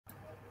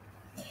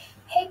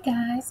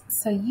guys,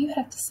 so you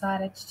have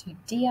decided to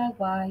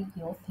DIY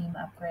your theme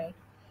upgrade.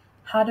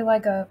 How do I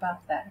go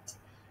about that?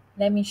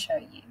 Let me show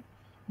you.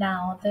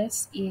 Now,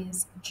 this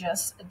is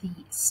just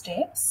the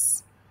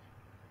steps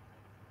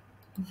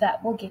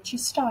that will get you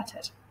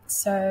started.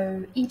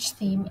 So each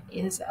theme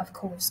is, of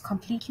course,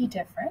 completely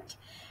different,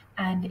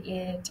 and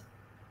it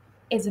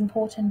is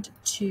important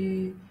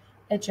to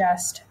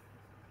adjust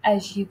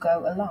as you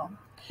go along.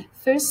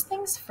 First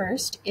things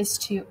first is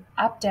to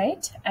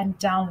update and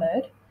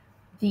download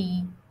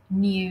the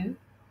new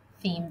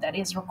theme that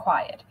is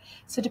required.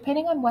 So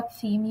depending on what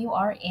theme you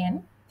are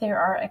in, there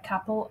are a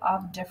couple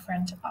of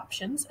different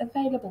options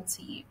available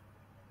to you.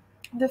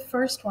 The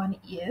first one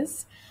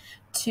is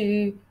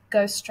to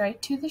go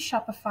straight to the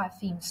Shopify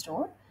theme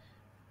store.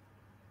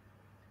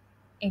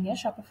 In your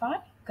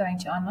Shopify, going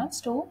to online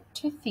store,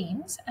 to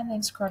themes, and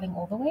then scrolling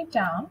all the way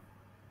down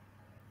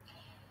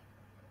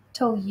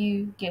till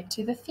you get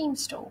to the theme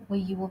store, where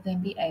you will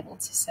then be able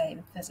to say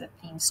visit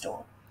theme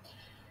store.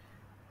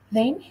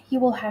 Then you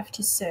will have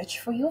to search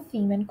for your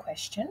theme in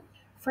question.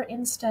 For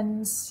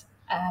instance,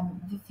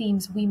 the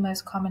themes we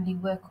most commonly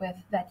work with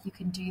that you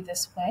can do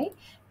this way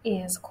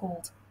is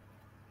called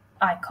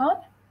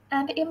Icon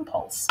and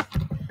Impulse.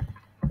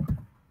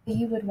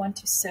 You would want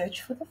to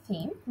search for the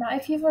theme. Now,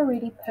 if you've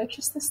already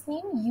purchased this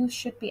theme, you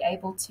should be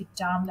able to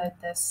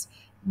download this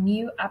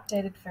new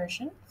updated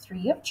version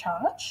free of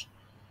charge.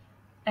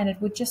 And it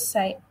would just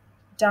say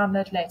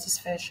download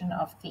latest version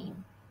of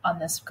theme on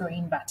this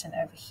green button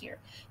over here.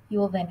 You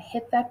will then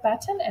hit that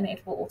button and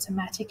it will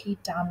automatically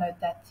download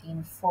that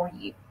theme for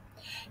you.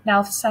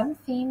 Now, some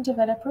theme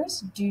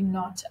developers do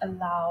not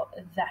allow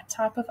that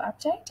type of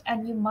update,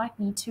 and you might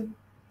need to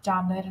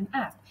download an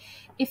app.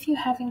 If you're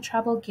having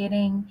trouble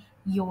getting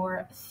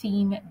your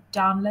theme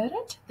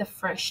downloaded, the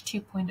fresh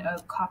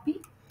 2.0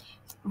 copy,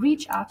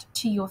 reach out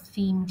to your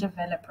theme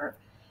developer.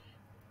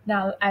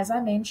 Now, as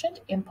I mentioned,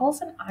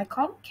 Impulse and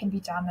Icon can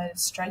be downloaded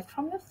straight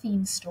from the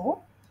theme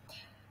store.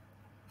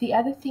 The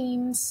other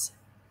themes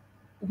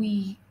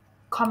we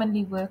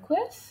commonly work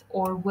with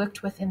or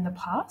worked with in the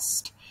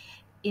past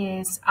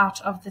is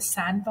Out of the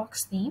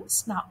Sandbox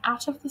themes. Now,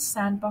 Out of the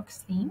Sandbox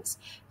themes,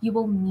 you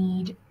will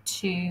need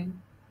to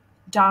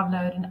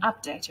download an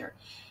updater.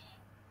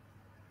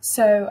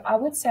 So I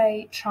would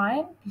say try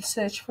and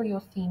search for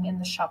your theme in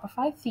the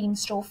Shopify theme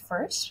store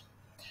first.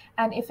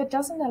 And if it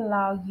doesn't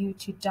allow you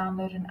to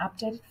download an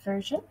updated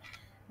version,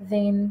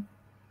 then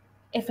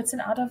if it's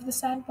an Out of the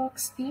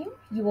Sandbox theme,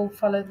 you will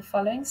follow the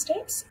following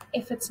steps.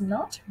 If it's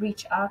not,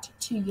 reach out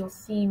to your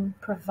theme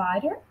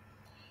provider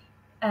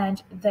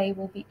and they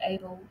will be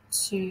able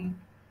to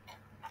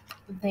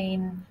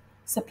then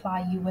supply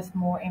you with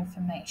more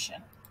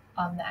information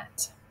on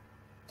that.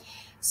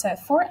 So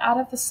for Out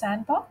of the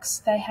Sandbox,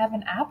 they have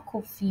an app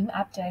called Theme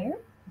Updater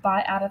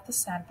by Out of the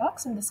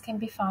Sandbox, and this can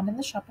be found in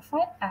the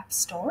Shopify App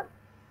Store.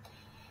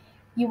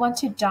 You want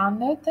to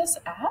download this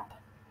app,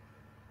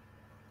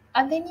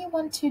 and then you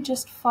want to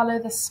just follow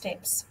the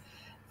steps.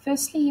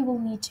 Firstly, you will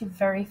need to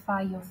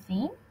verify your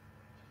theme.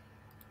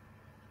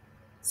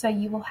 So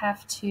you will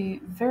have to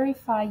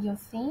verify your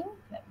theme.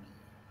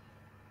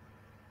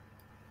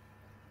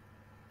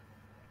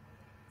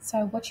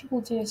 So what you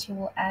will do is you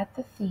will add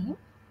the theme.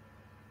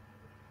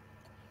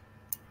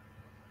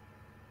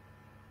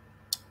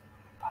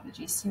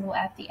 Apologies, you will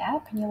add the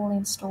app and you will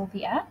install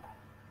the app.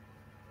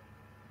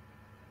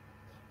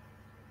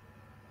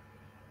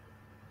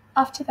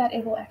 After that,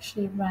 it will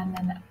actually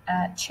run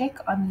a check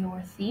on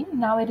your theme.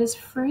 Now it is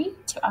free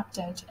to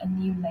update a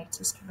new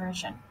latest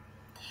version.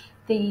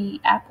 The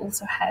app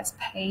also has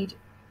paid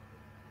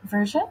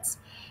versions,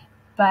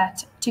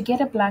 but to get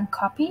a blank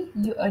copy,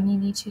 you only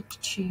need to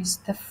choose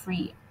the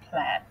free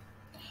plan.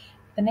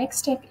 The next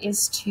step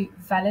is to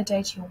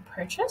validate your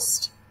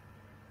purchase.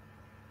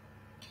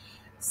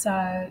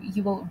 So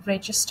you will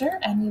register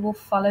and you will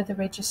follow the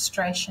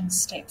registration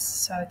steps.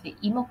 So the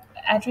email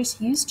address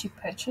used to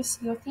purchase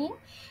your theme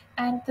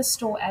and the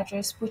store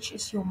address, which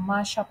is your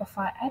My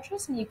Shopify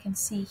address. And you can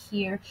see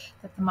here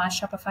that the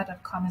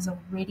myshopify.com is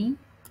already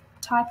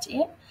typed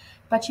in,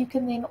 but you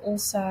can then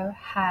also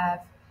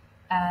have,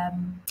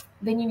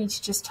 then you need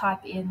to just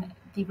type in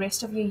the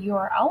rest of your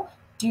URL.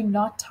 Do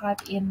not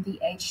type in the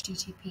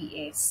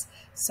HTTPS,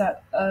 so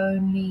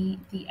only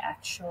the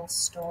actual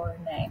store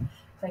name.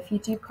 So if you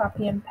do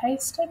copy and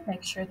paste it,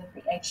 make sure that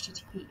the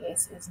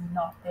HTTPS is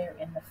not there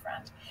in the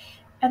front.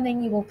 And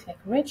then you will click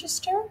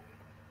register.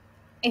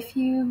 If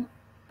you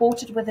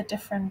bought it with a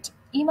different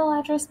email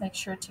address, make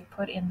sure to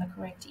put in the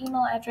correct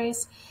email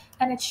address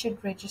and it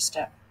should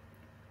register.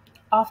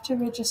 After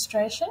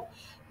registration,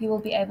 you will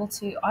be able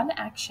to, on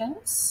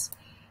Actions,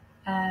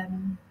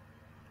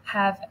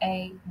 have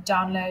a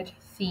download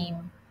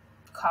theme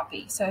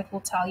copy. So it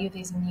will tell you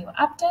there's a new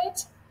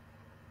update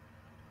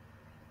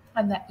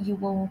and that you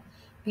will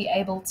be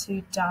able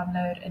to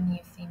download a new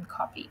theme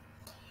copy.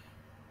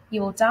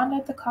 You will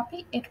download the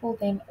copy. It will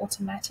then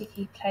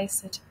automatically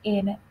place it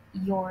in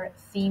your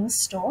theme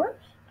store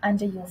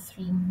under your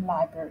theme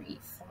library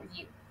for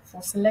you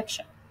for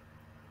selection.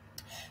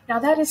 Now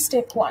that is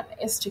step one,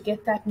 is to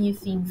get that new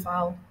theme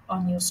file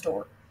on your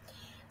store.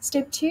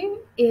 Step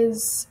 2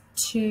 is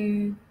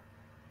to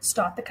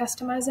start the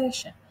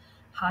customization.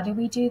 How do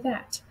we do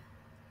that?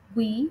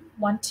 We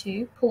want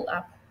to pull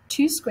up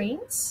two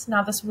screens.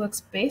 Now this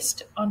works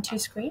best on two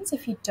screens.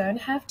 If you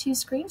don't have two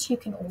screens, you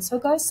can also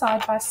go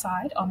side by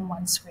side on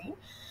one screen,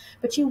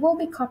 but you will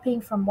be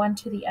copying from one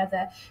to the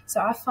other.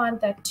 So I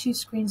find that two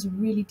screens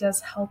really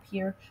does help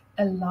here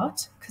a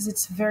lot because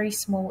it's very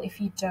small if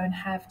you don't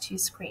have two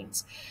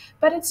screens.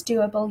 But it's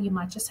doable. You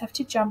might just have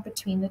to jump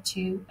between the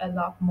two a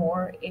lot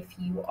more if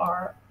you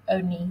are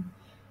only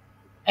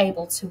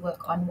able to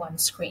work on one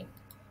screen.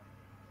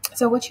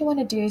 So what you want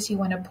to do is you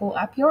want to pull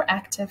up your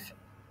active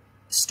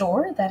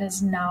store that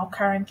is now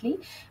currently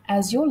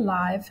as your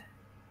live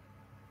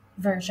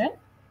version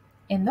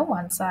in the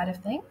one side of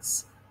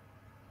things.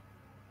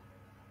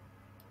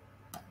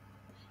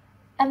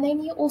 And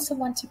then you also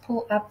want to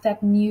pull up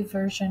that new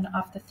version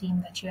of the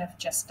theme that you have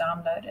just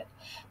downloaded.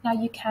 Now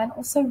you can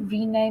also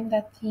rename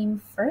that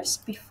theme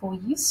first before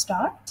you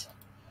start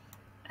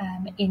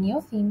in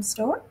your theme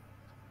store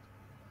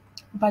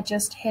by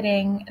just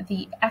hitting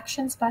the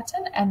actions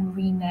button and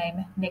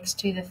rename next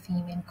to the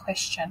theme in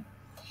question.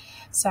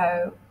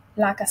 So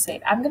like I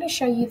said, I'm going to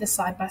show you the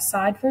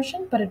side-by-side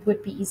version, but it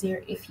would be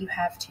easier if you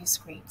have two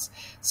screens.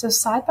 So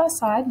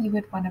side-by-side, you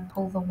would want to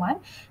pull the one,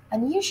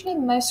 and usually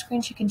most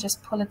screens you can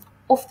just pull it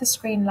off the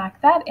screen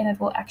like that, and it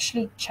will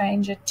actually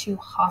change it to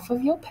half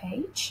of your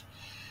page.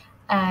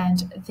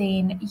 And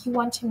then you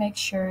want to make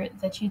sure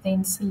that you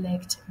then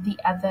select the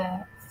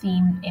other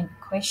theme in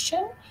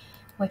question,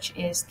 which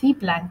is the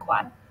blank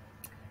one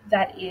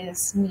that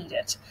is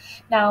needed.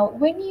 Now,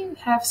 when you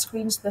have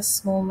screens this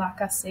small, like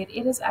I said,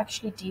 it is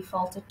actually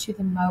defaulted to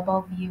the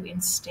mobile view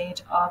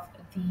instead of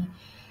the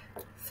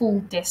full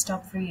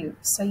desktop view.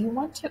 So you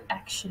want to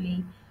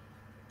actually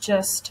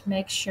just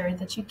make sure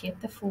that you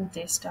get the full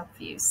desktop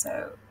view.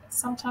 So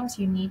sometimes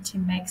you need to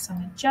make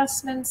some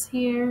adjustments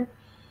here,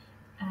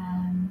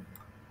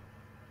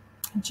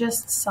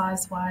 just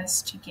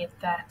size-wise to get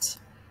that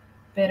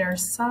better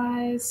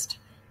sized.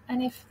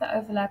 And if the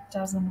overlap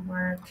doesn't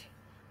work,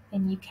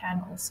 then you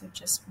can also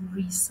just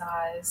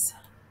resize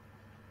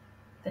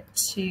the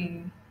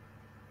two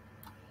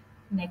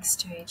next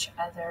to each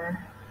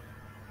other.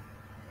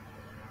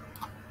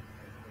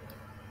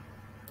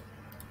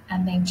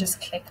 And then just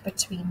click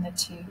between the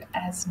two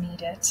as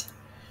needed.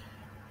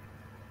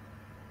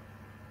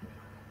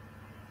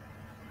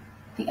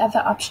 The other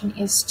option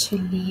is to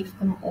leave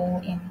them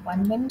all in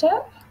one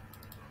window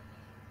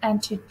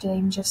and to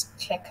then just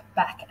click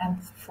back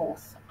and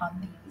forth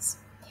on these.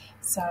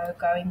 So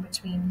going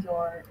between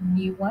your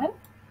new one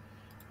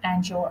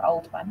and your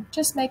old one.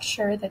 Just make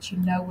sure that you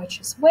know which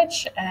is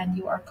which and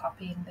you are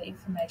copying the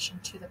information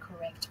to the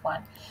correct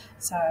one.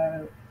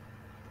 So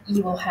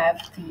you will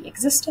have the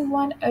existing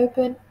one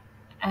open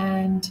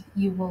and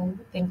you will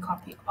then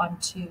copy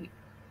onto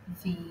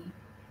the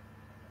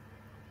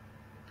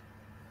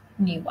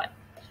new one.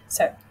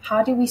 So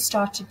how do we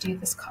start to do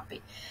this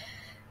copy?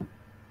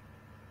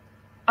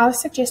 I would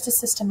suggest a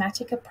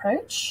systematic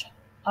approach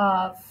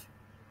of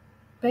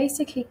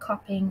basically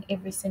copying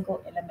every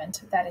single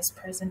element that is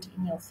present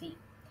in your theme.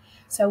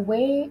 So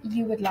where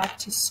you would like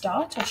to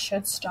start or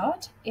should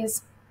start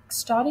is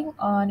starting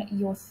on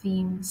your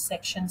theme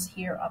sections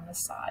here on the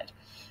side,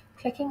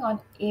 clicking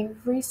on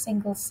every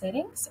single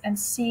settings and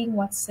seeing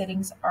what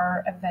settings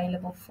are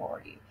available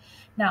for you.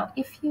 Now,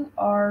 if you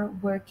are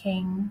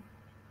working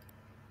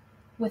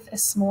with a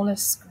smaller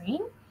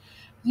screen,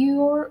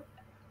 your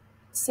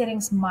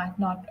settings might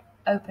not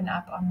open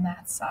up on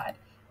that side.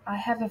 I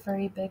have a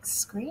very big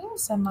screen,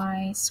 so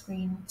my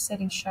screen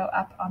settings show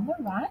up on the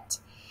right.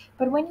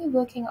 But when you're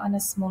working on a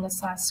smaller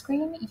size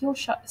screen, your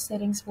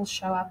settings will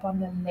show up on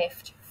the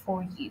left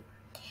for you.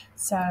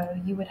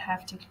 So you would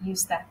have to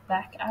use that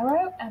back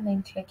arrow and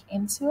then click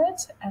into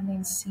it and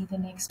then see the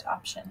next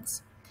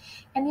options.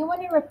 And you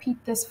want to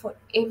repeat this for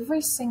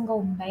every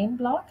single main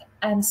block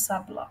and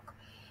sub block.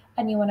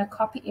 And you want to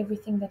copy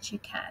everything that you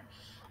can.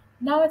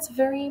 Now it's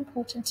very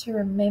important to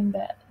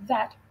remember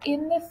that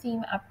in the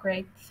theme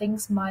upgrade,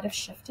 things might have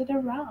shifted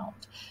around.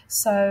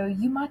 So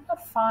you might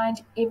not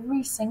find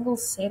every single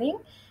setting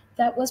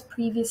that was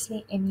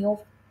previously in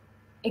your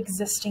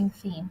existing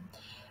theme.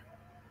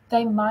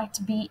 They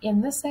might be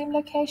in the same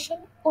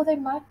location or they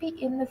might be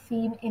in the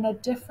theme in a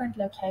different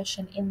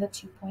location in the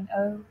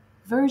 2.0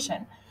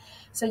 version.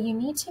 So you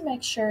need to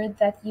make sure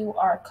that you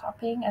are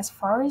copying as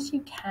far as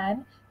you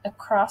can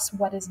across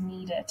what is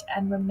needed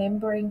and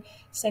remembering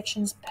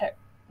sections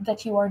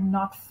that you are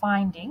not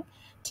finding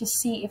to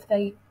see if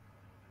they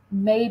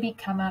maybe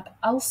come up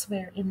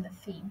elsewhere in the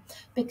theme,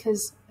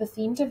 because the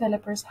theme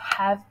developers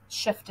have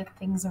shifted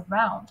things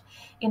around.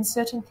 In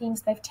certain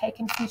themes, they've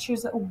taken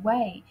features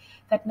away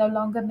that no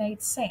longer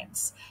made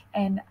sense,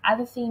 and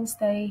other themes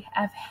they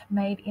have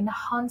made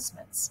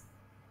enhancements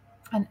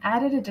and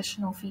added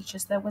additional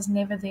features that was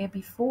never there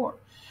before.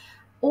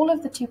 All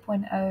of the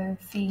 2.0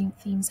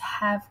 themes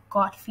have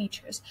got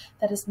features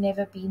that has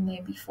never been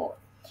there before.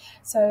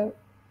 So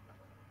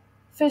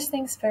first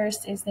things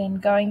first is then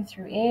going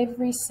through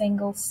every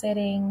single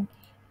setting,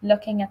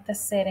 looking at the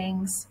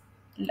settings,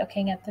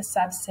 looking at the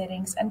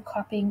subsettings and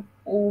copying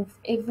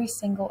every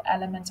single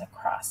element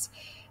across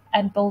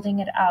and building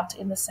it out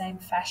in the same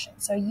fashion.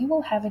 So you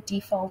will have a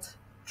default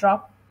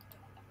drop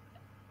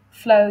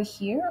flow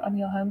here on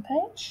your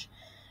homepage.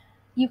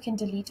 You can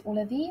delete all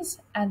of these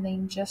and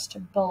then just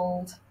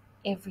build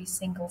every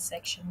single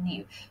section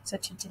new. So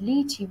to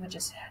delete, you would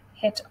just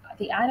hit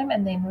the item,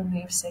 and then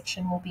remove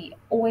section will be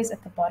always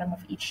at the bottom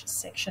of each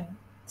section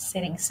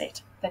setting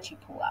set that you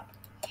pull up.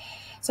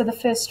 So the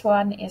first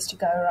one is to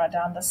go right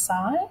down the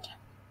side.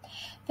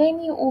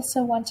 Then you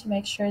also want to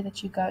make sure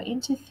that you go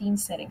into theme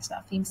settings.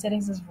 Now theme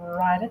settings is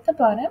right at the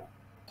bottom,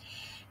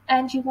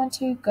 and you want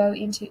to go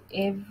into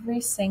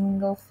every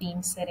single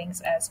theme settings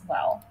as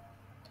well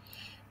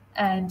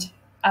and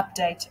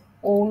update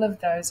all of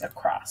those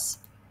across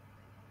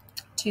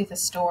to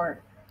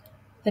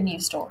the new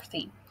store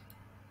theme.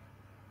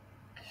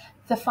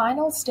 The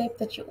final step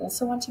that you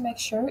also want to make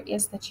sure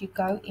is that you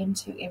go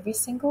into every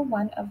single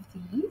one of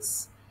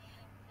these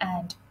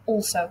and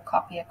also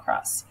copy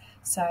across.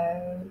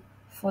 So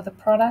for the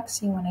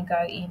products, you want to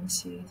go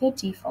into the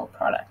default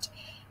product.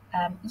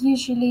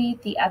 Usually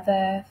the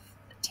other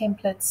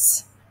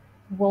templates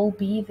will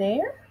be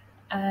there.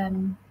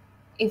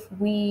 If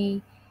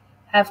we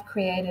have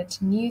created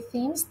new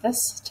themes,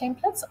 this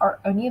templates are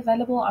only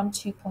available on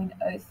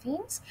 2.0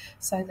 themes.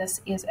 So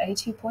this is a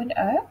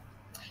 2.0.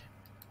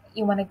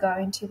 You want to go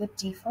into the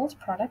default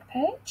product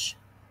page,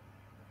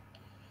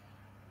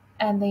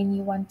 and then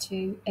you want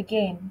to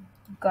again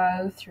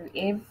go through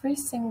every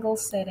single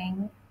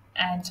setting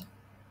and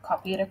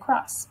copy it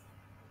across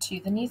to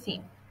the new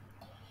theme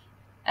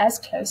as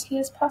closely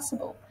as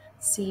possible.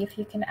 See if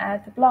you can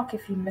add the block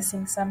if you're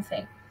missing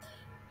something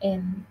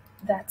in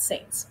that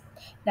sense.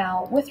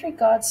 Now, with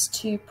regards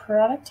to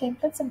product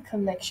templates and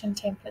collection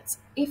templates,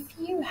 if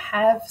you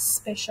have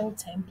special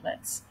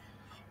templates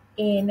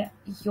in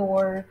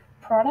your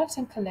product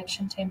and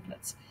collection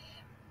templates,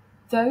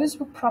 those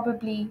were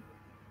probably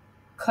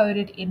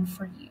coded in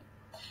for you.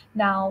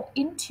 Now,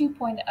 in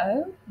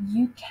 2.0,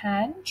 you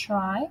can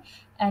try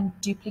and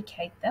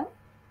duplicate them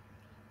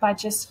by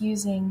just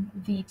using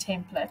the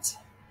template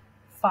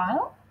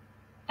file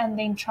and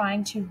then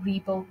trying to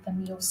rebuild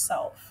them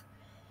yourself.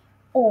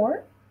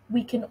 Or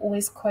we can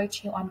always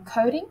quote you on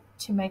coding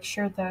to make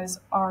sure those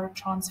are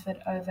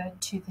transferred over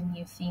to the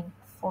new theme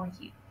for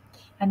you.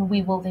 And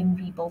we will then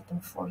rebuild them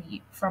for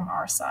you from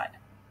our side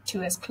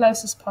to as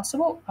close as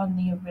possible on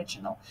the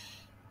original,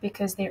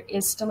 because there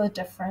is still a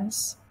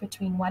difference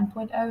between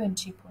 1.0 and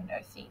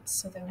 2.0 themes.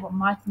 So they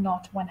might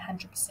not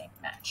 100%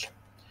 match,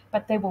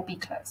 but they will be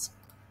close.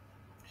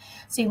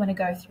 So you want to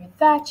go through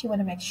that. You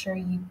want to make sure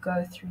you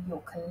go through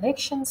your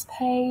collections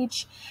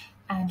page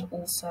and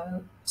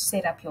also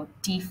set up your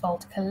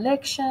default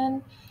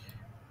collection.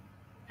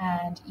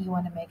 And you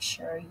want to make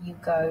sure you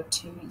go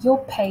to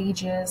your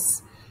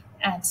pages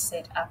and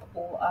set up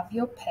all of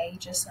your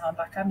pages. Now,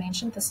 like I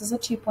mentioned, this is a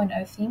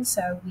 2.0 theme,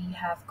 so we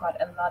have got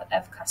a lot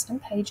of custom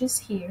pages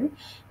here.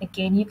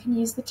 Again, you can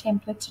use the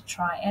template to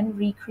try and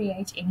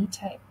recreate any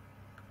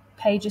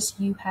pages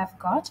you have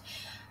got.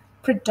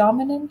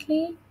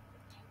 Predominantly,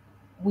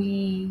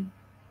 you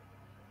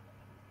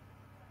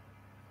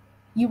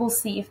will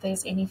see if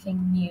there's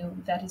anything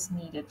new that is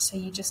needed. So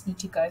you just need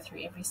to go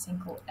through every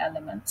single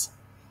element.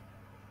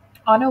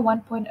 On a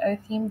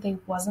 1.0 theme, there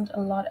wasn't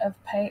a lot of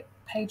page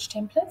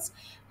templates.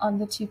 On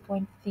the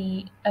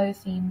 2.0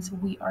 themes,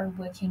 we are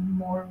working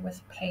more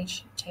with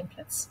page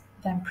templates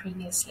than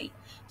previously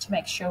to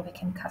make sure we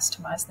can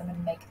customize them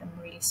and make them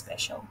really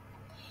special.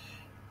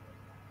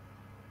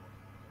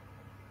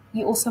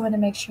 You also want to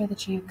make sure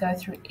that you go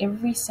through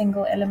every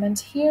single element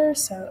here,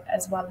 so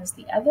as well as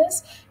the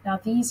others. Now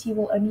these you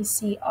will only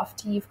see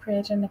after you've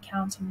created an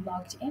account and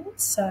logged in,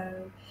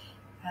 so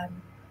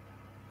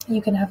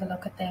you can have a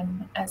look at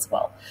them as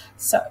well.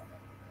 So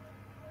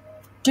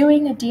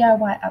doing a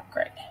DIY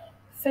upgrade.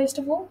 First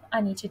of all, I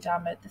need to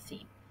download the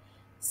theme.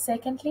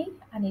 Secondly,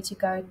 I need to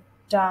go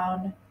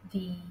down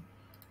the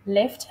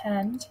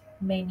left-hand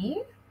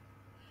menu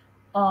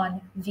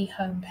on the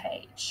home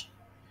page.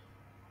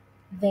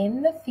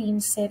 Then the theme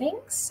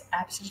settings,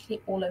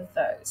 absolutely all of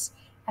those.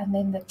 And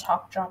then the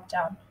top drop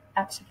down,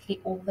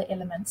 absolutely all the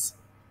elements.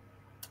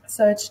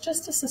 So it's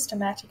just a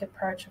systematic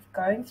approach of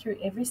going through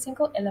every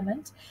single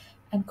element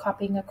and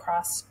copying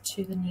across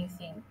to the new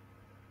theme.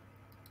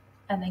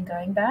 And then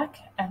going back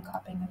and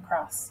copying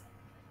across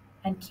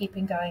and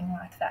keeping going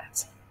like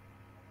that.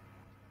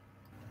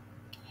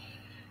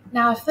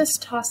 Now, if this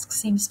task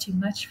seems too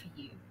much for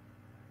you,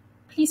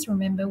 please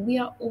remember we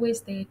are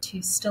always there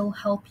to still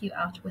help you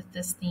out with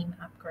this theme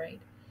upgrade.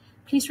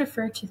 Please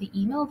refer to the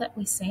email that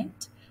we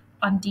sent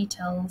on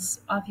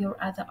details of your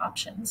other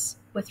options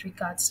with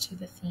regards to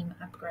the theme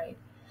upgrade.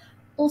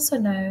 Also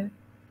know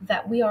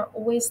that we are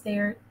always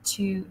there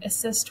to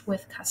assist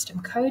with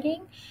custom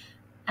coding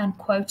and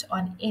quote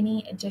on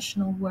any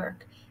additional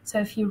work. So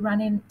if you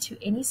run into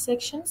any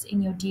sections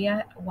in your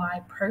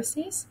DIY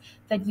process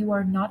that you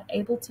are not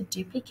able to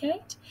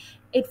duplicate,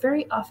 it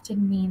very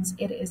often means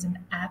it is an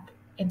app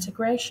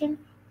integration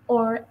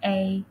or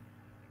a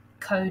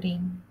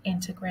coding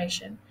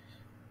integration.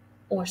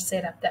 or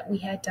setup that we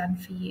had done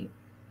for you.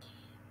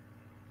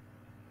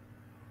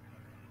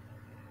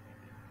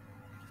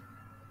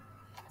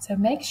 So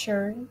make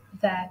sure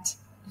that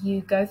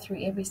you go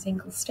through every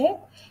single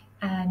step,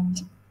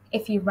 and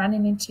if you're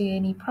running into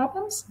any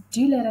problems,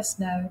 do let us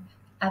know.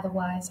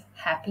 Otherwise,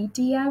 happy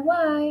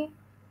DIY!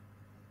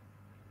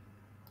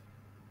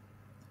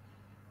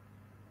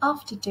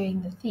 After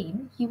doing the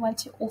theme, you want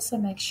to also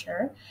make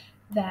sure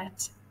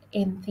that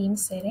in theme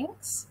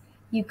settings,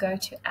 you go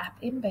to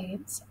app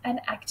embeds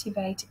and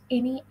activate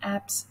any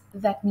apps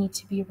that need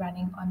to be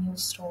running on your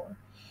store.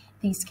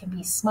 These can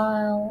be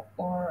Smile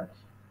or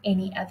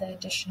any other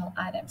additional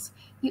items.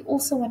 You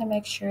also want to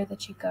make sure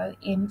that you go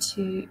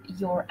into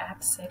your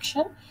app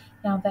section.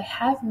 Now they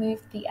have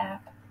moved the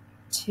app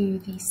to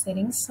the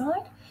settings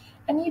side,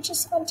 and you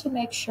just want to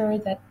make sure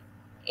that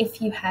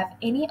if you have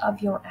any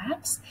of your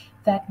apps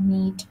that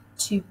need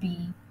to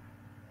be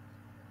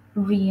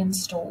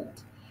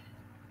reinstalled,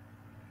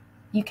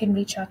 you can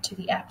reach out to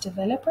the app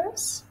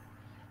developers,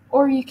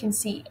 or you can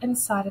see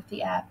inside of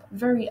the app,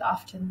 very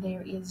often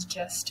there is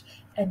just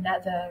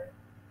another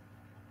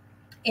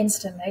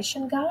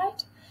installation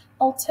guide.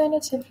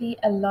 Alternatively,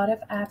 a lot of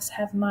apps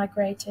have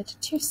migrated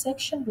to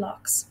section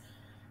blocks.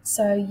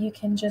 So you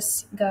can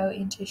just go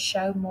into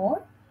Show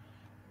More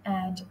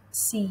and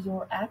see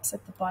your apps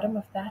at the bottom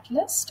of that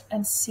list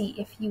and see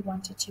if you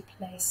wanted to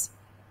place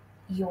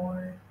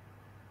your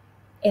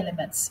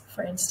elements.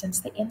 For instance,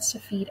 the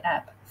InstaFeed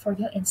app for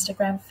your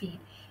Instagram feed.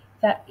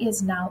 That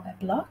is now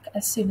a block.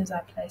 As soon as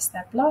I place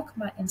that block,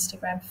 my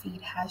Instagram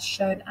feed has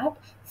shown up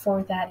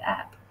for that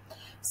app.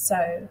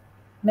 So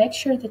make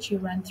sure that you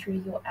run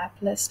through your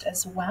app list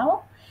as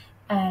well,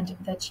 and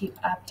that you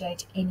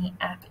update any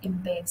app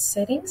embed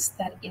settings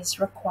that is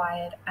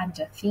required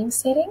under theme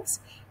settings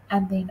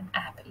and then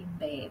app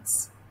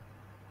embeds.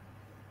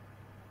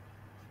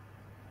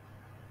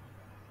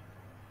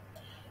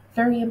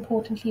 Very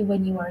importantly,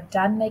 when you are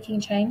done making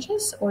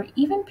changes, or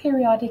even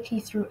periodically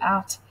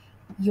throughout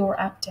your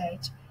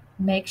update,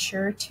 make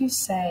sure to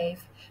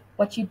save.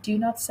 What you do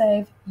not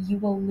save, you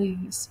will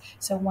lose.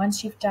 So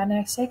once you've done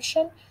a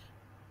section,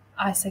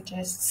 I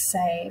suggest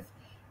save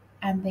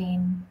and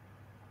then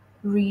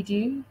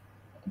redo,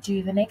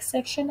 do the next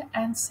section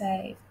and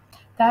save.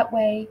 That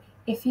way,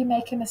 if you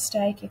make a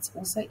mistake, it's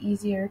also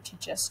easier to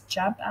just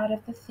jump out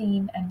of the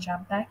theme and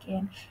jump back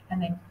in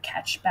and then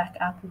catch back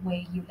up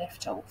where you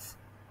left off.